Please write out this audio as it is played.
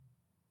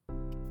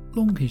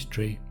Long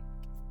History.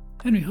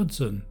 Henry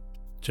Hudson,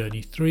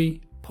 Journey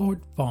 3, Part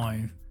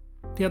 5.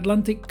 The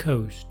Atlantic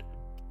Coast,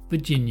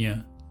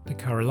 Virginia, the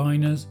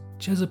Carolinas,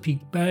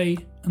 Chesapeake Bay,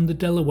 and the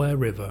Delaware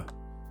River.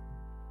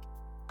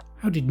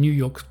 How did New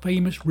York's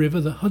famous river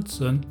the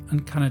Hudson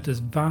and Canada's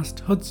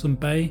vast Hudson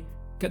Bay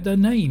get their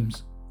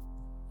names?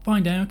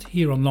 Find out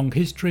here on Long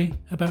History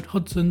about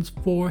Hudson's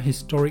 4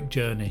 historic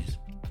journeys.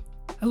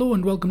 Hello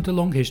and welcome to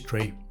Long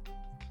History.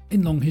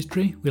 In Long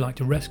History, we like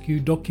to rescue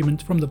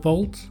documents from the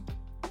vaults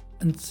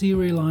and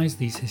serialise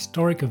these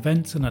historic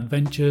events and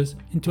adventures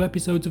into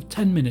episodes of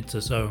 10 minutes or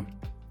so.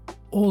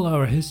 All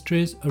our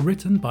histories are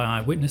written by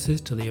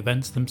eyewitnesses to the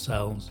events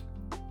themselves.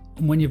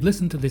 And when you've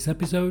listened to this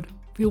episode,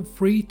 feel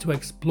free to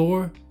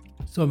explore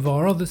some of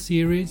our other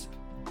series,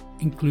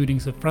 including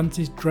Sir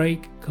Francis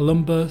Drake,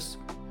 Columbus,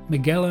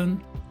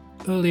 Magellan,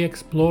 early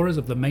explorers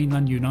of the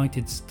mainland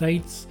United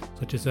States,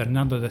 such as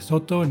Hernando de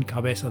Soto and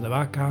Cabeza de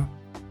Vaca,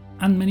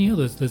 and many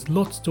others. There's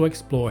lots to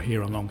explore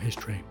here on Long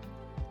History.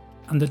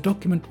 And the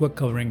document we're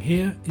covering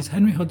here is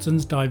Henry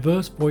Hudson's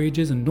diverse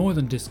voyages and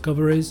northern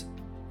discoveries,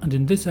 and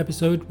in this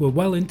episode we're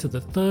well into the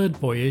 3rd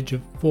voyage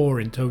of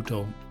 4 in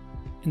total.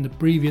 In the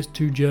previous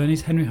 2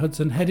 journeys, Henry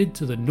Hudson headed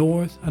to the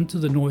north and to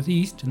the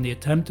northeast in the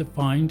attempt to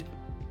find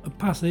a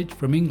passage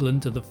from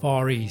England to the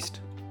Far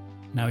East.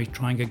 Now he's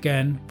trying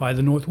again by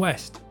the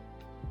northwest.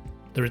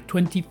 There are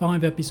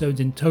 25 episodes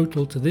in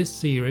total to this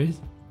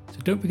series, so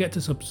don't forget to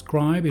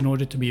subscribe in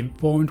order to be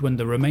informed when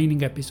the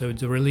remaining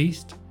episodes are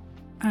released.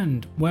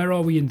 And where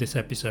are we in this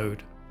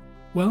episode?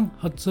 Well,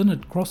 Hudson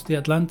had crossed the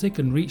Atlantic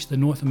and reached the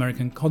North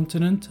American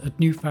continent at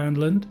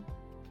Newfoundland,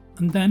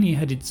 and then he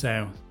headed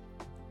south.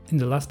 In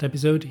the last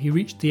episode, he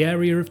reached the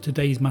area of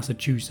today's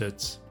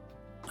Massachusetts.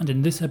 And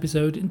in this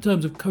episode, in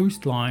terms of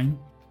coastline,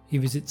 he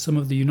visits some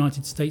of the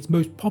United States'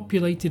 most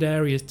populated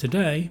areas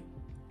today,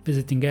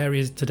 visiting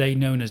areas today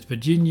known as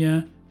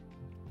Virginia,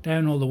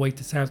 down all the way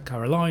to South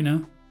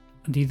Carolina,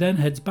 and he then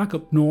heads back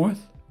up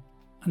north,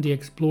 and he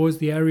explores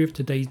the area of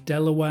today's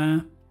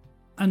Delaware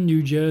and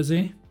New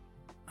Jersey,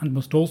 and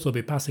must also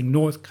be passing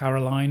North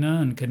Carolina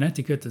and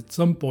Connecticut at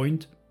some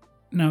point.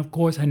 Now, of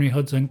course, Henry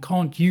Hudson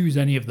can't use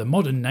any of the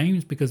modern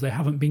names because they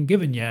haven't been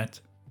given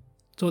yet.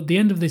 So at the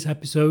end of this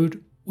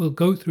episode, we'll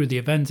go through the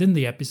events in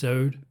the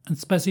episode and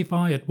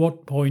specify at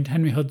what point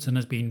Henry Hudson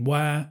has been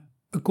where,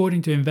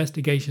 according to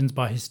investigations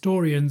by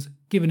historians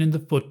given in the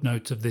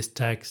footnotes of this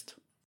text.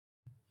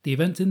 The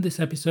events in this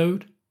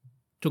episode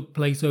took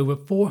place over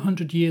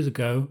 400 years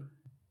ago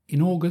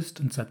in August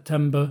and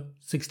September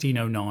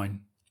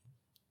 1609.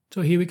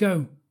 So here we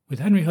go with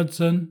Henry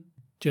Hudson,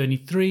 Journey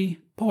 3,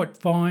 Part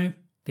 5,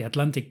 the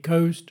Atlantic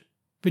Coast,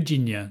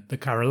 Virginia, the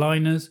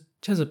Carolinas,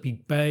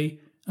 Chesapeake Bay,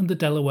 and the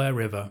Delaware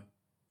River.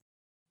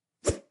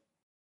 The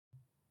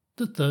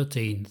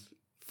 13th.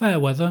 Fair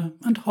weather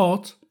and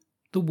hot,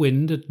 the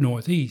wind at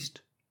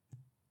northeast.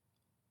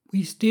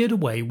 We steered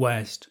away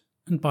west,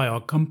 and by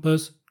our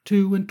compass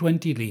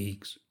 22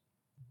 leagues.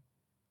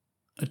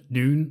 At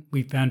noon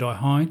we found our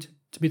height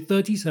to be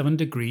 37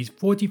 degrees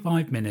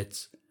 45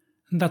 minutes,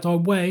 and that our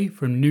way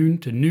from noon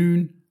to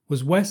noon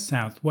was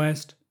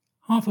west-southwest,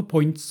 half a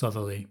point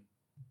southerly.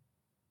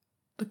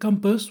 The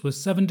compass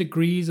was 7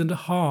 degrees and a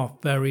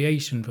half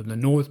variation from the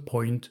north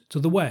point to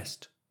the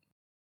west.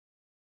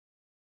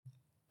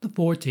 The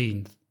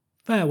 14th.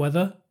 Fair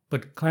weather,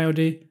 but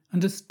cloudy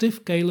and a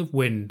stiff gale of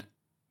wind,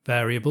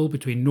 variable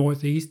between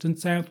northeast and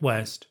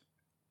southwest.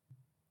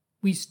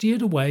 We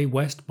steered away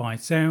west by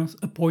south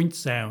a point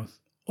south,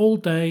 all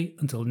day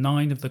until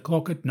 9 of the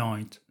clock at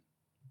night.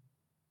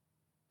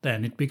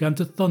 Then it began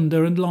to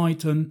thunder and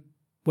lighten,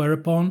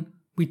 whereupon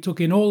we took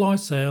in all our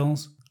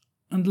sails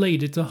and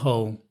laid it to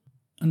Hull,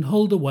 and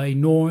hulled away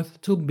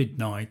north till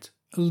midnight,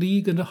 a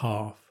league and a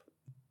half.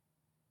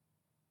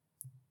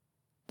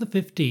 The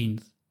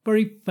 15th.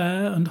 Very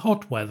fair and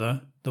hot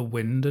weather, the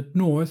wind at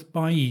north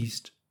by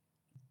east.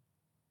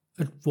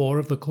 At 4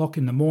 of the clock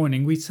in the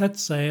morning we set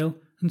sail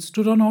and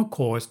stood on our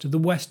course to the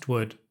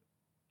westward.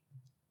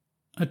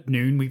 At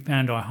noon we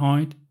found our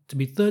height to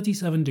be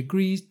 37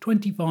 degrees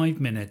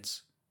 25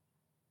 minutes.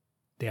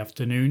 The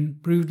afternoon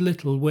proved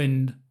little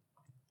wind.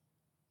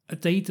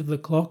 At 8 of the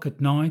clock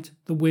at night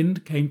the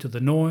wind came to the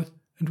north,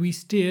 and we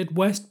steered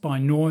west by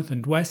north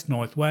and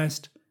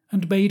west-northwest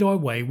and made our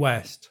way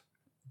west.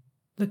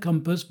 The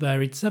compass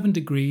varied 7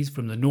 degrees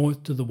from the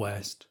north to the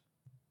west.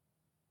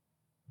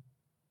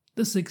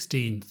 The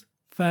 16th.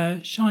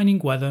 Fair, shining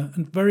weather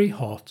and very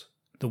hot,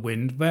 the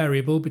wind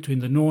variable between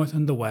the north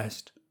and the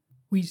west.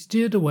 We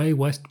steered away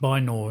west by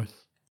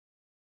north.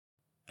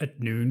 At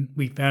noon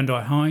we found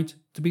our height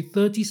to be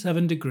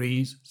 37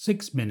 degrees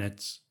 6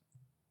 minutes.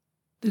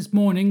 This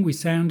morning we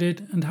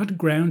sounded and had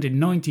ground in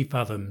 90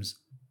 fathoms,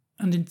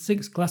 and in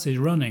 6 glasses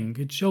running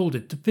it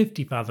shouldered to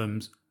 50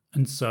 fathoms,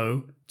 and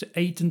so to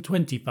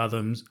 28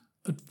 fathoms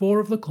at 4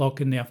 of the clock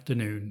in the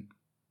afternoon.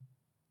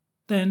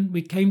 Then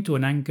we came to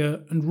an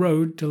anchor and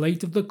rode till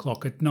 8 of the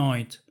clock at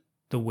night,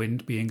 the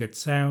wind being at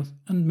south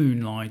and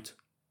moonlight.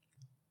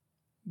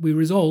 We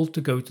resolved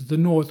to go to the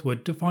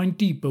northward to find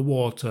deeper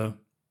water.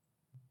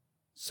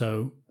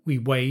 So, we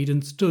weighed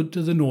and stood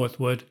to the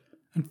northward,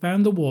 and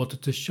found the water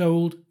to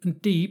shoal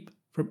and deep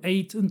from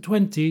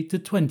 28 to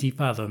 20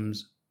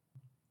 fathoms.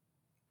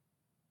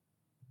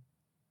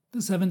 The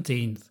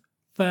 17th.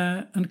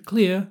 Fair and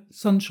clear,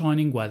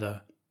 sun-shining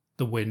weather.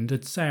 The wind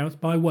at south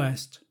by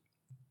west.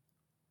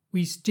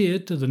 We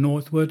steered to the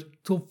northward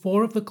till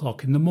 4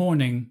 o'clock in the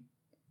morning.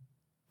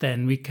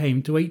 Then we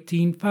came to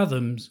 18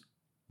 fathoms.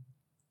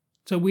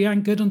 So we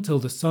anchored until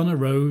the sun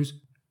arose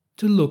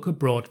to look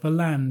abroad for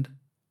land,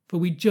 for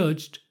we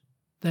judged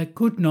there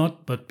could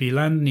not but be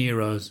land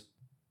near us,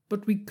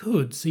 but we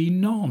could see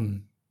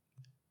none.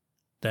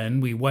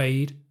 Then we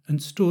weighed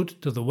and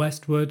stood to the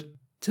westward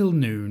till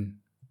noon,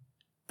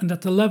 and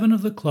at 11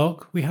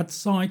 o'clock we had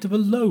sight of a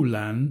low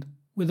land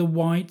with a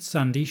white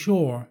sandy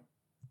shore.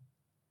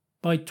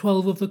 By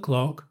 12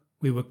 o'clock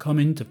we were come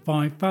into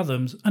 5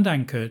 fathoms and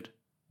anchored,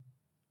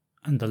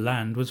 and the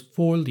land was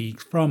 4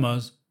 leagues from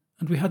us,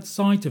 and we had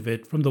sight of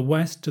it from the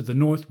west to the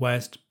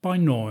northwest by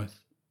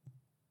north.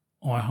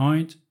 Our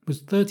height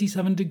was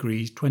 37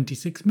 degrees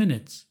 26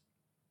 minutes.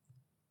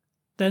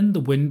 Then the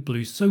wind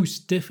blew so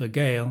stiff a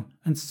gale,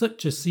 and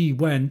such a sea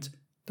went,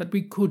 that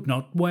we could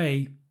not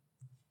weigh.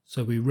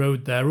 So we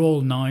rode there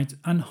all night,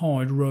 and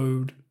hard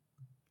rode.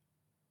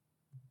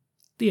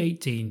 The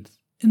 18th.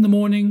 In the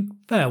morning,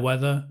 fair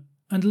weather,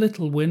 and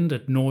little wind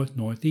at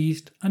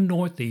north-northeast and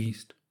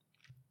northeast.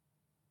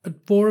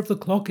 At 4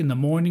 o'clock in the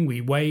morning we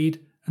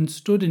weighed, and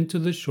stood into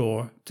the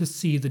shore to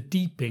see the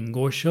deeping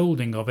or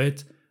shoaling of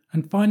it,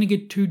 and finding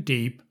it too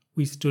deep,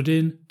 we stood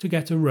in to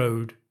get a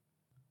road.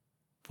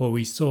 For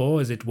we saw,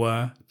 as it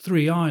were,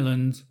 3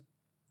 islands.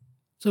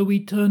 So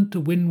we turned to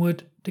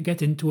windward to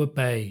get into a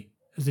bay,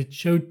 as it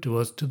showed to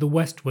us to the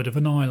westward of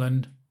an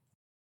island.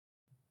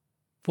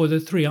 For the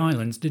 3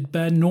 islands did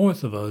bear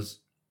north of us.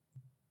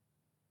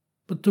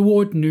 But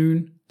toward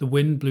noon the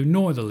wind blew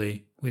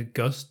northerly, with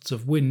gusts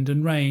of wind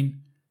and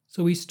rain,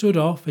 so we stood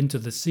off into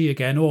the sea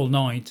again all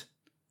night.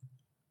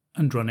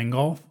 And running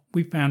off,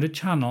 we found a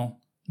channel,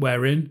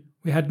 wherein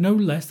we had no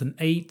less than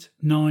 8,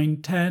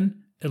 9,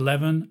 10,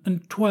 11,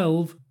 and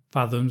 12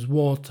 fathoms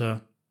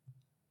water.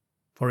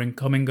 For in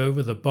coming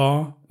over the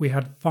bar, we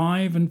had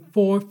 5 and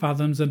 4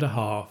 fathoms and a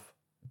half.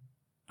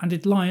 And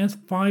it lieth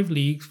 5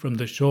 leagues from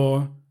the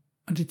shore,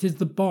 and it is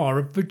the bar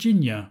of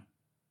Virginia.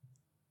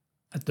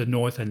 At the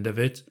north end of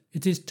it,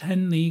 it is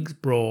 10 leagues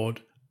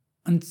broad,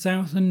 and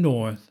south and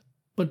north,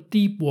 but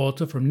deep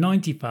water from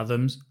 90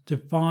 fathoms to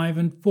 5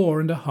 and 4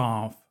 and a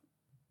half.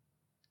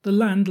 The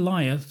land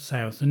lieth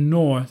south and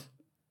north.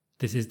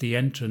 This is the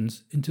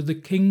entrance into the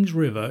King's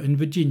River in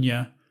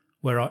Virginia,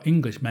 where our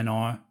Englishmen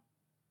are.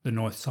 The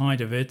north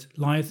side of it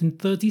lieth in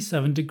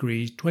 37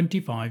 degrees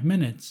 25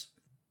 minutes.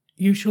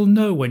 You shall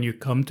know when you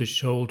come to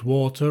shoaled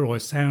water or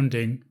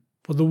sounding,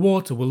 for the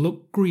water will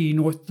look green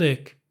or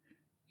thick.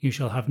 You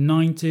shall have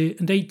 90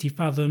 and 80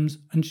 fathoms,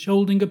 and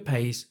shoaling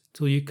apace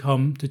till you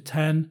come to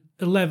 10,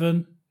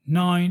 11,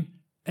 9,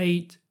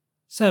 8,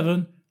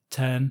 7,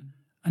 10,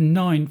 and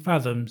 9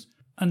 fathoms,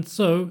 and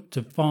so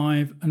to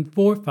 5 and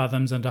 4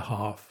 fathoms and a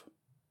half.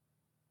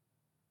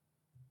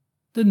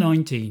 The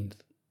 19th.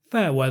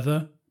 Fair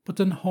weather,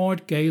 but an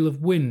hard gale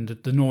of wind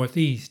at the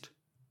northeast.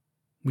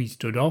 We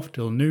stood off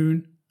till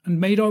noon, and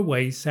made our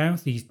way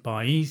southeast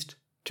by east,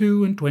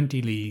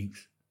 22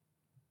 leagues.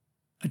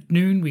 At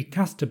noon we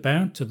cast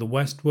about to the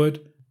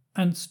westward,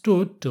 and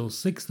stood till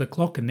 6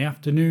 o'clock in the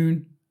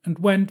afternoon, and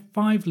went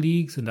 5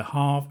 leagues and a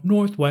half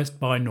northwest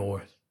by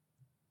north.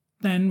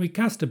 Then we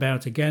cast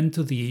about again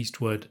to the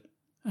eastward,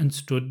 and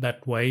stood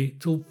that way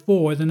till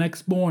 4 the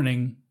next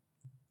morning.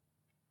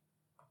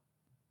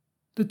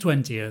 The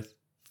 20th.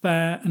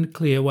 Fair and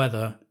clear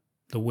weather,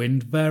 the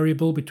wind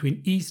variable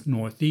between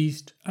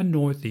east-northeast and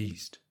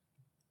northeast.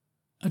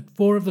 At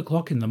 4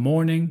 o'clock in the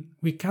morning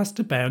we cast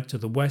about to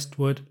the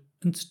westward,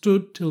 and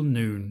stood till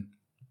noon,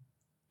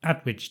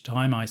 at which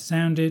time I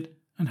sounded,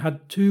 and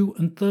had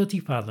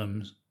 32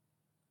 fathoms.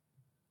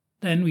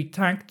 Then we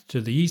tacked to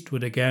the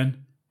eastward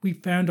again. We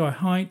found our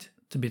height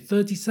to be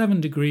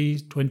 37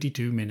 degrees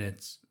 22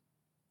 minutes.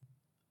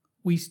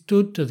 We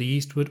stood to the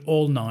eastward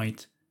all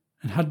night,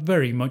 and had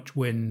very much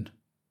wind.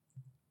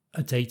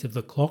 At 8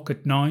 o'clock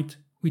at night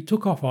we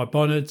took off our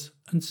bonnets,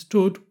 and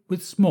stood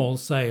with small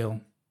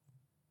sail.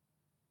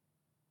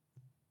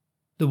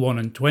 The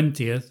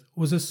 21st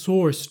was a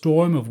sore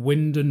storm of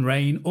wind and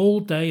rain all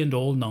day and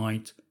all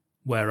night,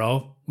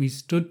 whereof we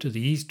stood to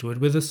the eastward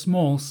with a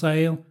small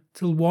sail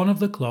till 1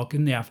 o'clock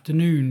in the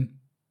afternoon.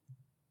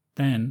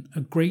 Then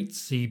a great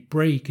sea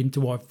brake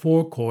into our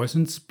forecourse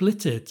and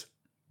split it.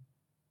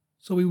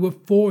 So we were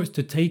forced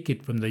to take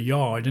it from the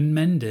yard and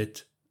mend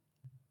it.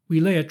 We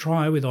lay a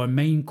try with our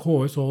main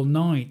course all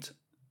night.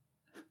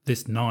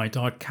 This night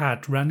our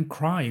cat ran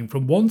crying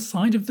from one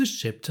side of the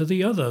ship to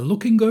the other,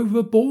 looking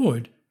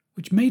overboard,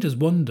 which made us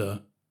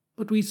wonder,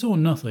 but we saw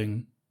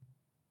nothing.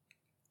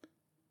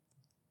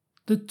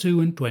 The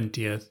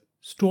 22nd.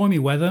 Stormy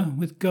weather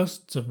with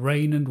gusts of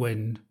rain and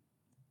wind.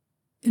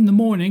 In the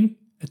morning,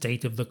 at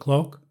 8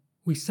 o'clock,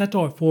 we set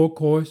our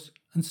forecourse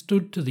and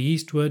stood to the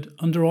eastward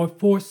under our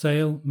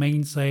foresail,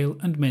 mainsail,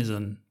 and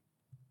mizzen.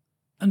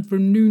 and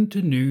from noon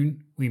to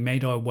noon we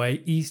made our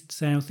way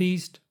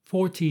east-southeast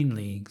 14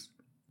 leagues.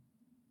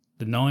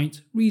 The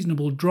night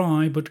reasonable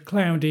dry but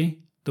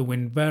cloudy, the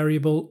wind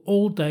variable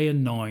all day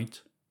and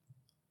night.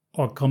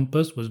 Our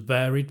compass was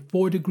varied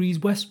 4 degrees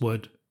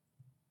westward.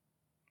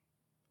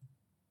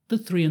 The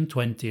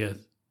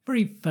 23rd,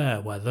 very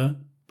fair weather,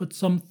 but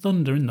some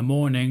thunder in the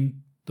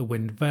morning, the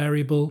wind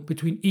variable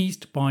between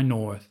east by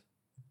north.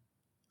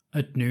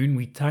 At noon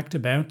we tacked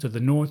about to the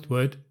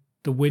northward,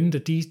 the wind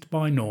at east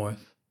by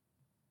north.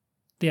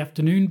 The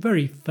afternoon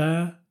very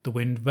fair, the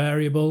wind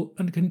variable,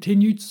 and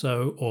continued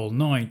so all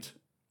night.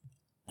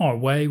 Our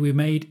way we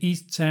made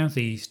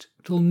east-southeast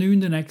till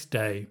noon the next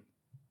day.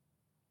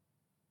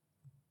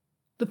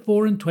 The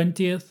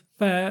 24th,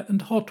 fair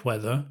and hot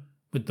weather,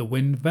 with the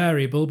wind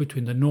variable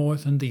between the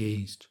north and the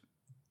east.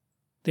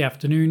 The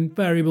afternoon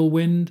variable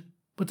wind,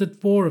 but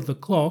at 4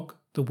 o'clock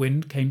the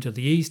wind came to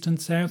the east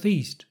and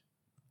southeast.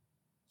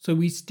 So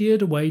we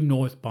steered away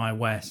north by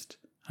west,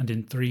 and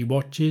in 3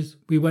 watches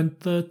we went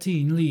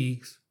 13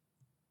 leagues.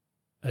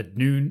 At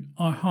noon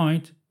our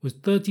height was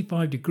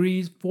 35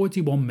 degrees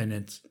 41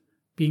 minutes,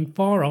 being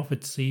far off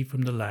at sea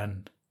from the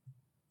land.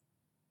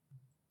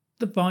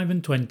 The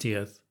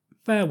 25th,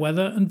 fair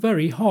weather and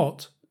very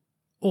hot.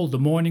 All the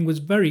morning was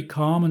very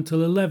calm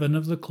until 11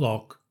 of the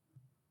clock.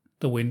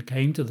 The wind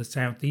came to the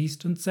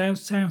southeast and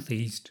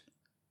south-southeast,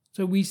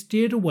 so we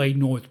steered away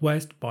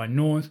northwest by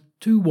north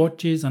 2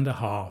 watches and a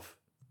half,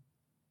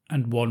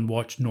 and 1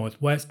 watch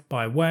northwest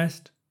by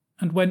west,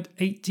 and went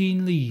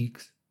 18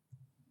 leagues.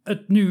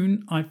 At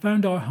noon I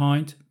found our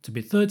height to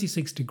be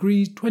 36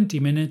 degrees 20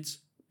 minutes,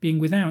 being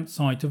without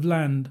sight of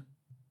land.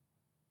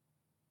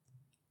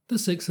 The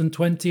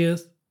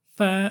 26th,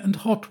 fair and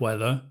hot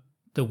weather,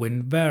 the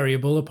wind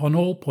variable upon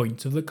all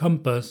points of the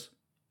compass.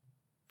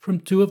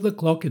 From 2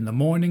 o'clock in the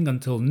morning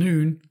until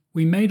noon,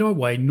 we made our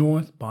way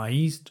north by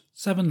east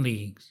 7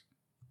 leagues.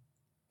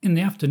 In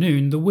the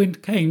afternoon the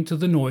wind came to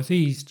the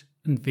northeast,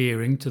 and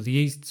veering to the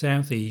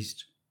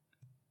east-southeast.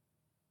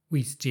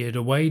 We steered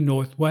away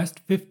northwest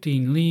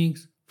 15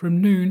 leagues from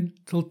noon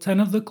till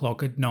 10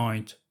 o'clock at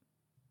night.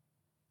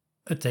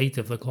 At 8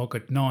 o'clock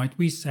at night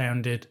we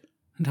sounded,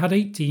 and had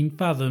 18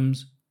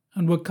 fathoms,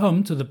 and were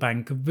come to the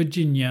bank of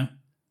Virginia,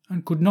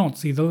 and could not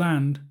see the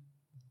land.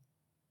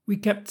 We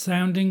kept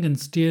sounding and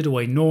steered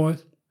away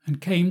north,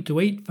 and came to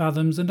 8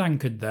 fathoms and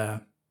anchored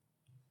there.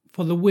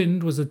 For the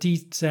wind was at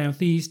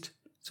east-southeast,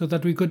 so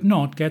that we could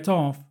not get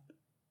off,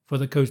 for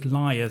the coast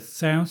lieth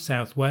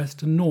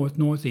south-southwest and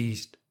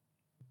north-northeast.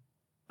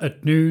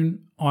 At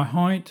noon our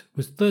height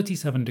was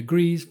 37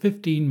 degrees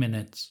 15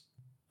 minutes,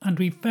 and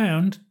we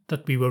found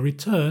that we were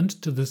returned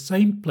to the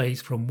same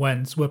place from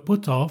whence were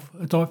put off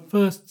at our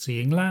first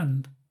seeing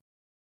land.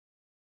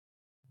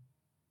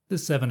 The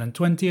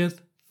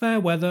 27th,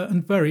 fair weather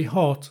and very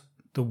hot,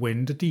 the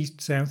wind at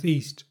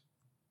east-southeast.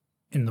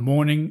 In the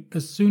morning,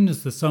 as soon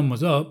as the sun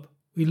was up,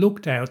 we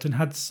looked out and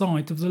had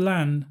sight of the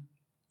land.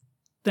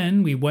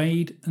 Then we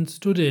weighed and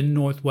stood in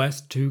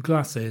northwest 2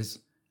 glasses,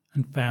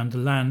 and found the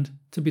land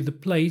to be the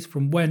place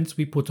from whence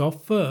we put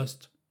off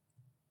first.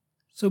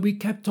 So we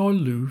kept our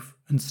loof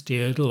and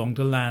steered along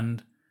the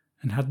land,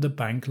 and had the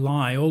bank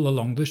lie all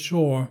along the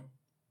shore.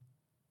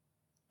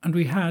 And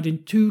we had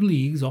in 2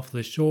 leagues off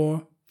the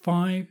shore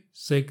 5,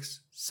 6,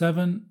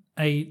 7,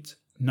 8,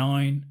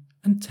 9,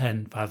 and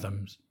 10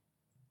 fathoms.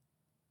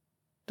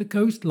 The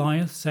coast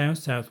lieth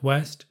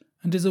south-southwest,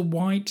 and is a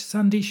white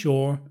sandy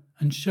shore,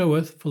 and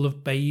showeth full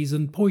of bays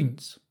and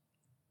points.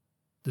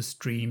 The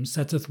stream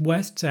setteth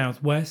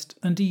west-southwest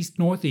and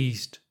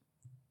east-northeast.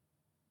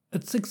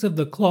 At 6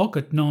 o'clock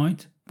at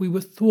night we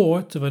were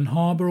thwart of an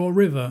harbour or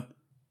river,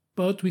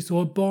 but we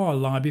saw a bar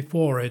lie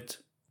before it,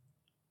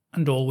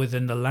 and all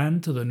within the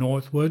land to the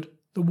northward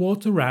the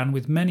water ran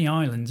with many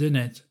islands in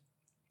it.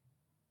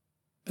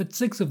 At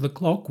 6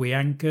 o'clock we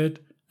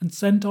anchored, and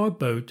sent our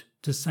boat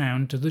to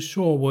sound to the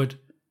shoreward,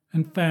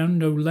 and found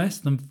no less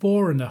than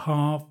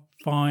 4.5,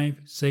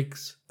 5,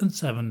 6, and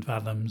 7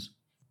 fathoms.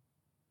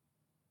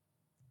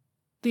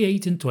 The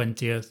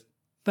 28th,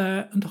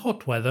 fair and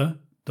hot weather,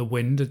 the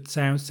wind at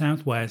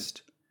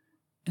south-southwest.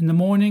 In the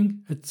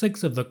morning, at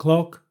 6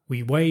 o'clock,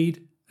 we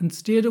weighed, and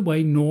steered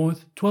away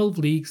north 12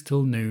 leagues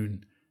till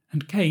noon,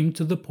 and came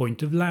to the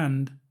point of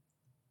land.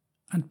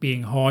 And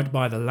being hard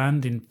by the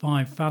land in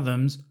 5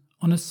 fathoms,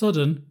 on a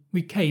sudden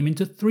we came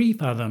into 3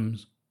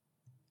 fathoms.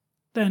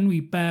 Then we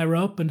bare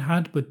up and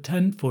had but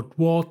 10 foot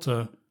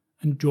water,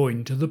 and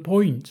joined to the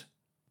point.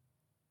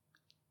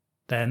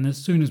 Then as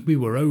soon as we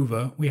were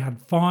over, we had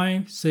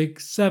 5,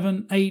 6,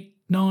 7, 8,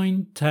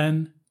 9,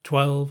 10,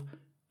 12,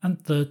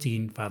 and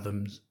 13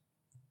 fathoms.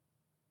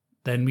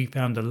 Then we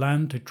found the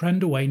land to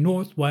trend away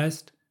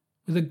northwest,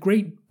 with a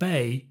great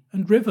bay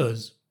and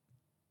rivers.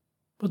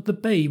 But the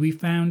bay we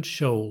found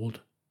shoaled.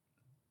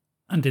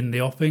 And in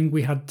the offing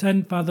we had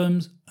 10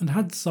 fathoms, and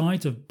had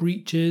sight of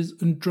breaches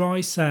and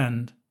dry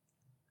sand.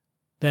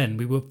 Then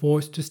we were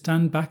forced to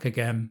stand back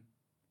again,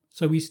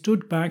 so we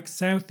stood back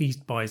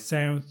southeast by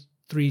south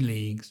 3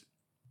 leagues,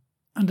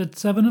 and at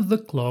 7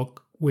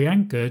 o'clock we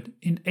anchored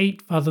in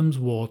 8 fathoms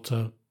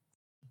water.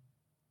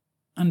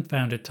 and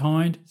found a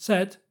tide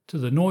set to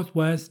the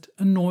northwest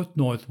and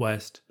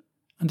north-northwest,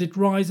 and it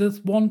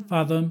riseth 1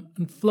 fathom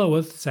and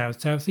floweth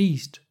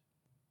south-southeast.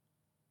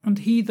 And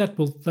he that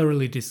will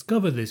thoroughly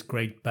discover this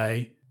great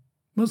bay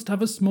must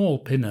have a small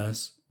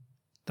pinnace,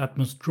 that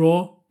must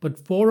draw but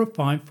 4 or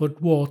 5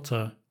 foot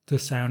water to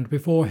sound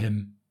before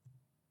him.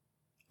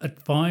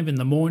 At 5 in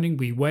the morning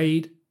we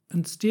weighed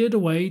and steered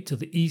away to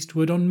the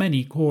eastward on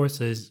many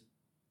courses.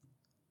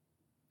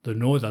 The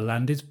northern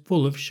land is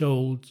full of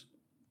shoals.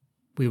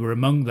 We were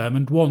among them,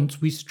 and once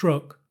we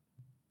struck.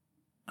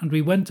 And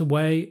we went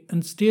away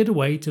and steered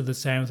away to the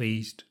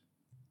southeast.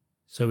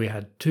 So we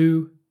had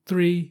 2,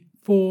 3,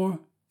 4,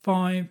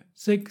 5,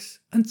 6,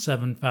 and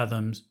 7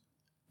 fathoms,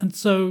 and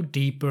so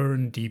deeper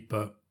and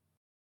deeper.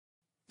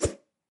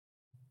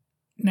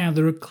 Now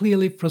there are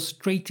clearly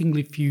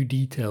frustratingly few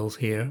details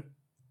here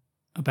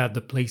about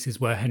the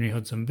places where Henry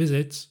Hudson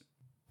visits,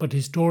 but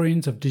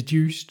historians have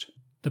deduced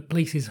the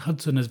places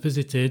Hudson has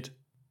visited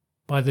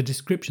by the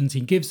descriptions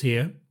he gives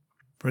here.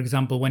 For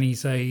example, when he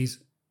says,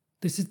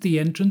 "This is the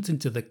entrance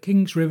into the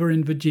King's River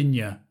in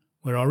Virginia,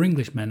 where our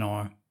Englishmen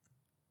are."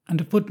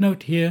 And a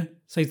footnote here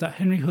says that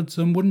Henry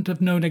Hudson wouldn't have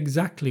known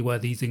exactly where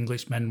these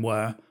Englishmen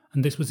were,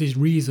 and this was his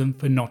reason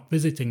for not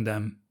visiting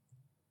them.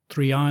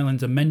 3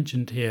 islands are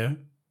mentioned here,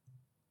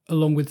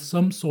 along with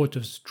some sort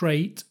of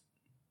strait,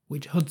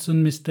 which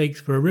Hudson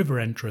mistakes for a river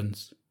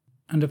entrance,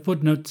 and a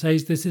footnote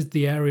says this is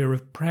the area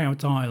of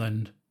Prout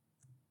Island.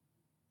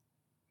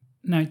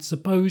 Now it's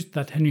supposed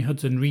that Henry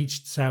Hudson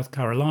reached South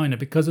Carolina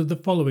because of the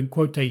following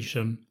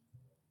quotation.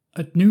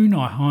 "At noon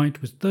our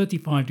height was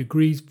 35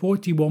 degrees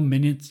 41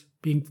 minutes,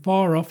 being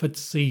far off at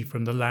sea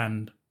from the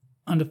land."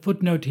 And a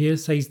footnote here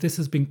says this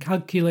has been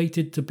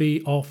calculated to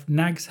be off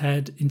Nag's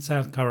Head in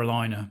South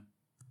Carolina.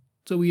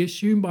 So we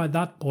assume by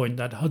that point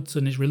that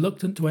Hudson is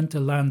reluctant to enter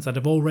lands that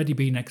have already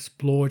been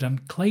explored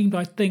and claimed,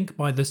 I think,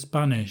 by the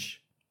Spanish.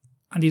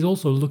 And he's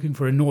also looking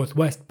for a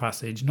northwest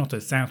passage, not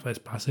a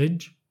southwest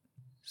passage.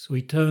 So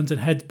he turns and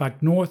heads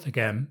back north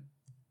again.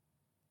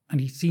 And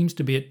he seems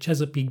to be at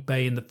Chesapeake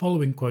Bay in the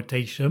following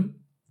quotation.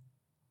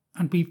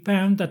 "And we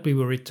found that we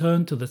were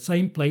returned to the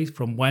same place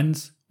from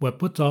whence were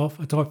put off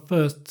at our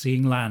first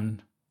seeing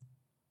land."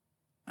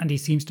 And he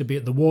seems to be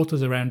at the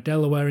waters around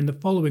Delaware in the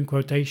following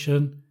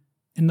quotation.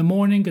 "In the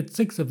morning at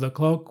 6 of the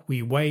clock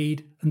we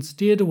weighed and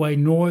steered away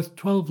north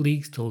 12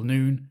 leagues till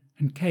noon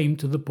and came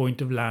to the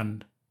point of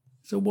land."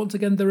 So once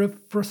again there are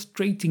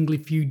frustratingly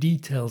few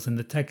details in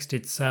the text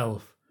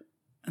itself,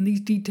 and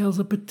these details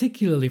are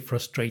particularly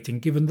frustrating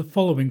given the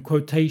following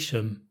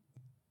quotation.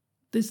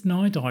 "This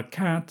night our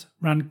cat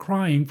ran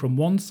crying from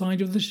one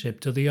side of the ship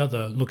to the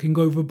other, looking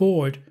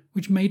overboard,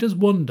 which made us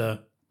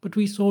wonder, but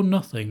we saw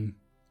nothing."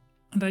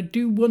 And I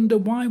do wonder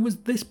why was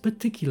this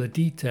particular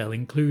detail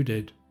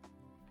included,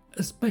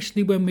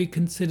 especially when we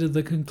consider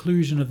the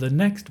conclusion of the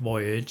next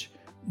voyage.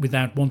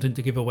 Without wanting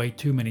to give away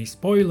too many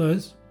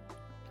spoilers,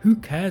 who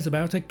cares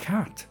about a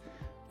cat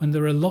when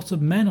there are lots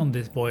of men on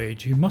this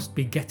voyage who must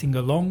be getting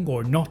along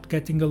or not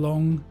getting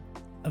along?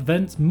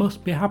 Events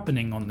must be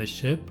happening on this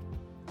ship.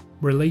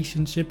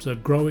 Relationships are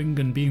growing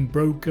and being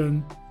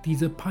broken.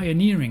 These are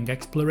pioneering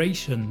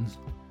explorations.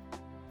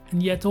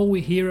 And yet all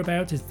we hear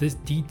about is this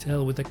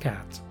detail with a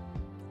cat.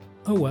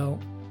 Oh well.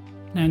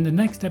 Now in the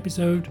next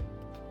episode,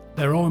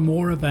 there are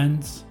more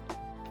events,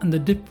 and the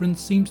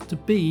difference seems to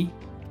be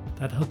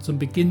that Hudson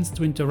begins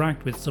to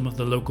interact with some of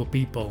the local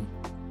people.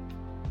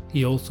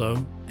 He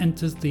also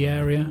enters the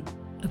area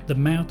at the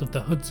mouth of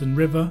the Hudson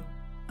River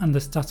and the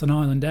Staten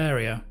Island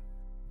area.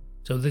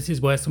 So this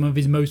is where some of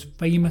his most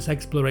famous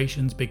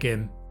explorations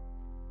begin.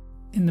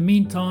 In the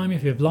meantime,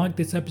 if you've liked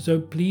this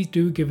episode, please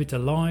do give it a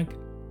like.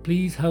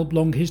 Please help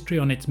Long History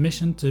on its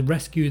mission to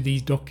rescue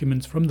these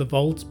documents from the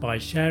vaults by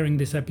sharing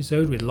this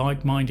episode with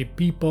like-minded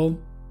people.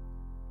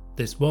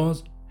 This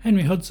was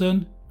Henry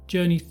Hudson,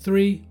 Journey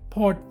 3,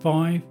 Part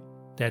 5,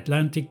 The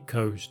Atlantic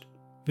Coast,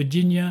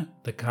 Virginia,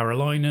 the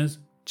Carolinas,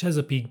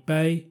 Chesapeake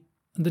Bay,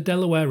 and the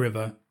Delaware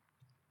River.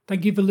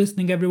 Thank you for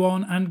listening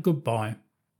everyone, and goodbye.